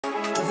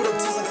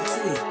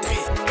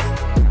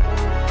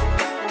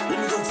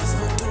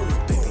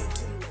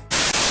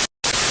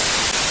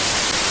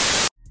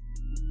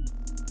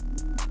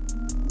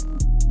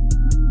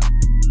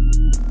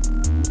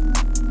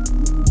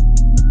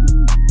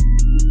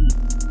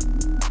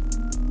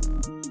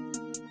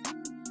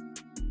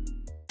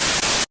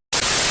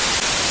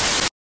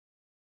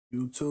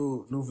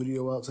YouTube, new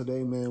video out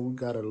today, man. We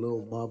got a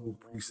little MABU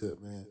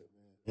preset, man.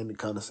 And it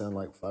kind of sound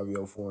like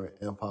fivio foreign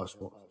and pop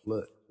smoke.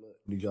 Look,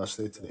 need y'all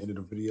stay to the end of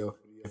the video.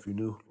 If you're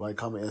new, like,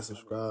 comment, and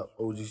subscribe.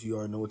 OGs, you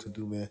already know what to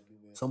do, man.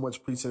 So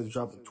much presets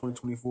dropped in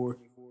 2024.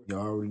 Y'all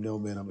already know,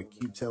 man. I'm going to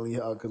keep telling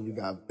y'all because we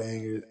got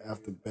bangers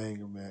after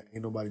banger, man.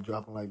 Ain't nobody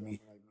dropping like me.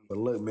 But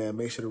look, man,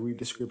 make sure to read the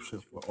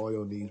description for all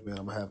your needs, man.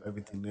 I'm going to have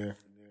everything there.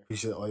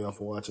 Appreciate all y'all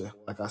for watching.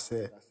 Like I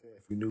said,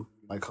 if you're new,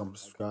 like, comment,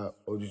 subscribe.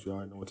 OGs, you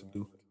already know what to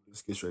do.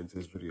 Let's get straight into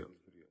this video.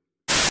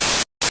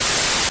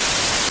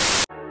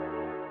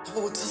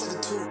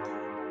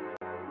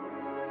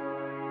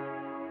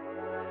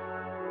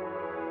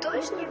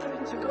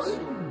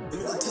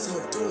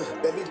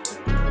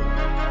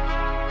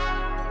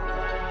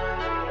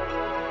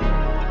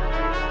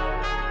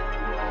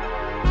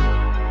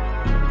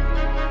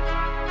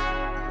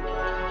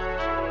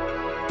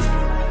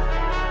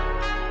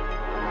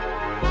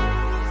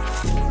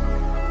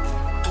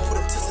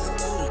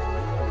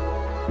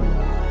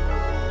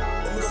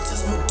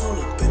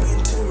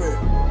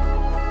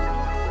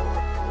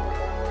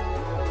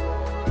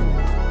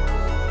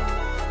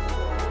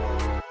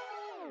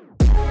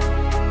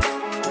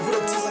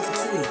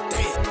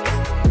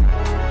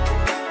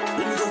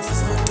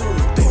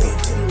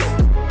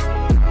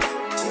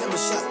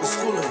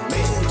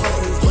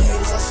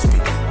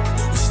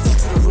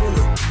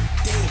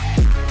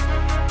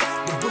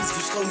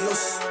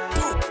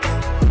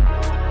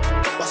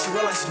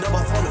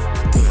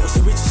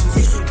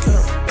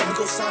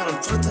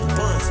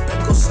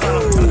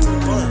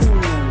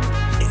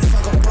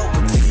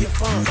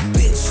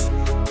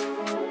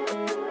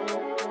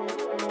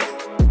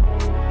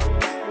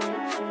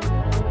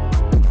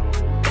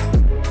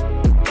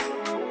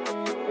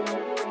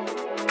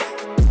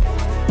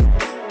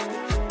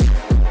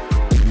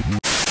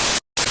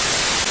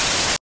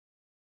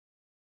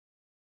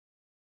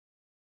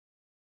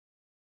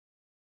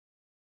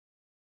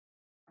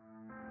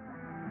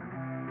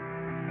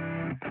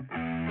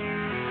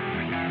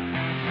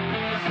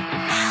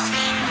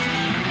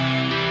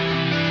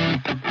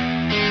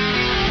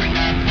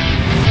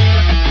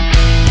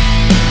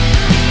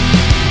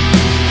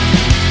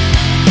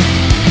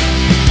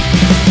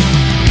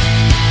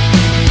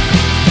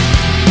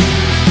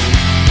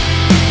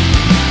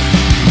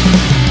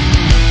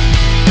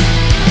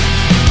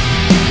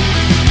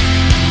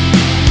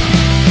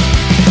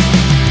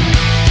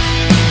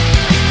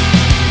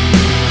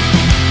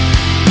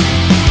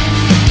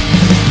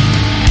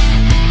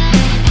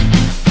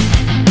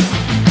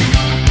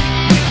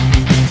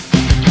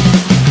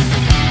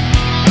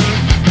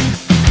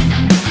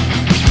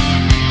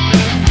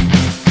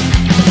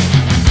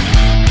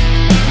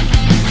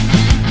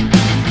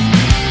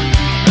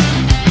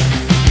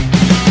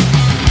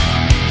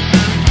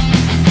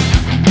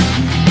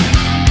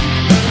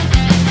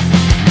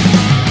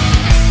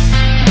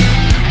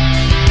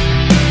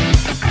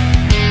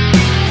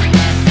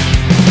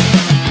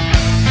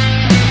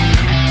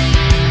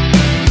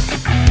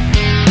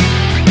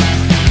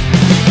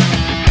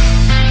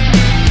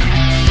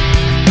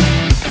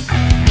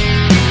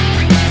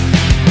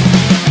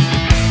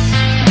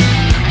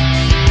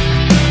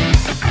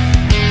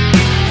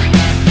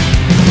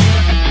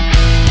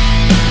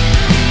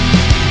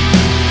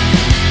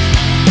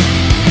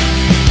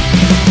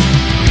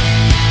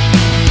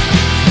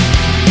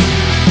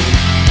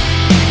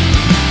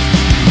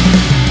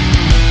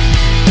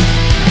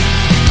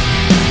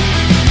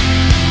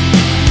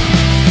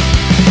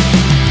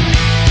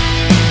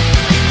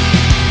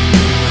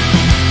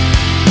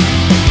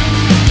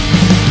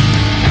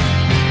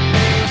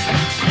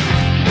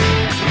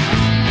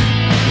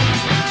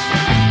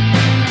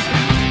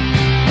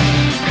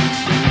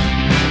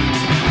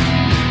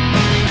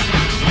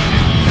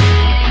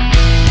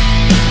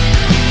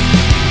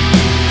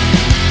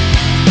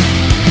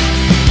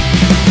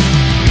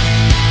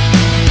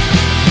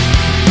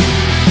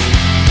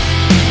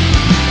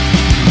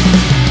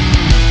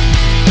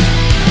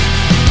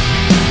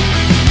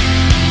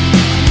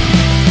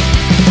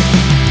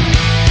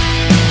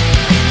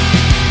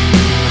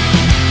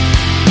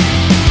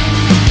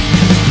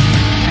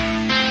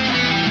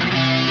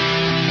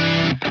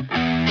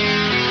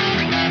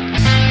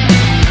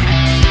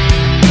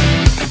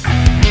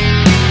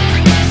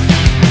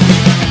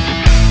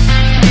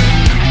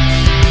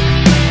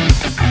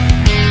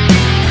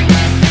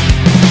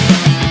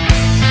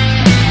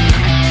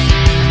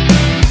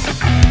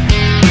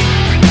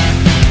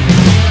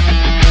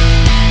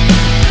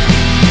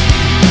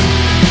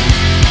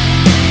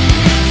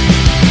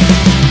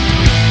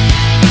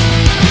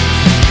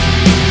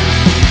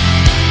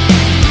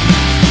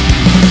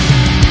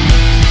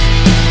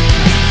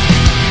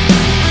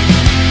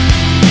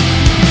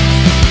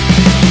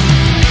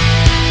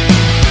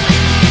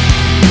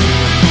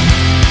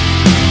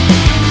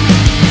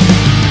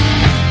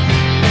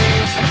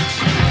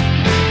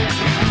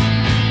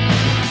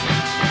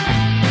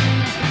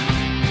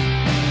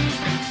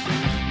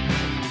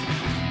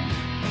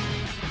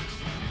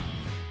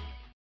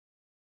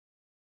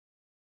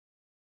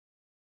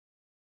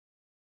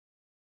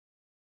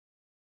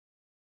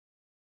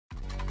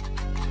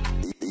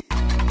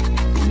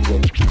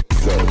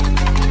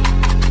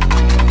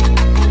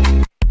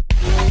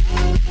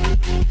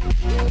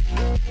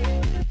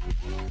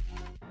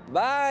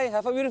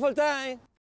 Have a beautiful time.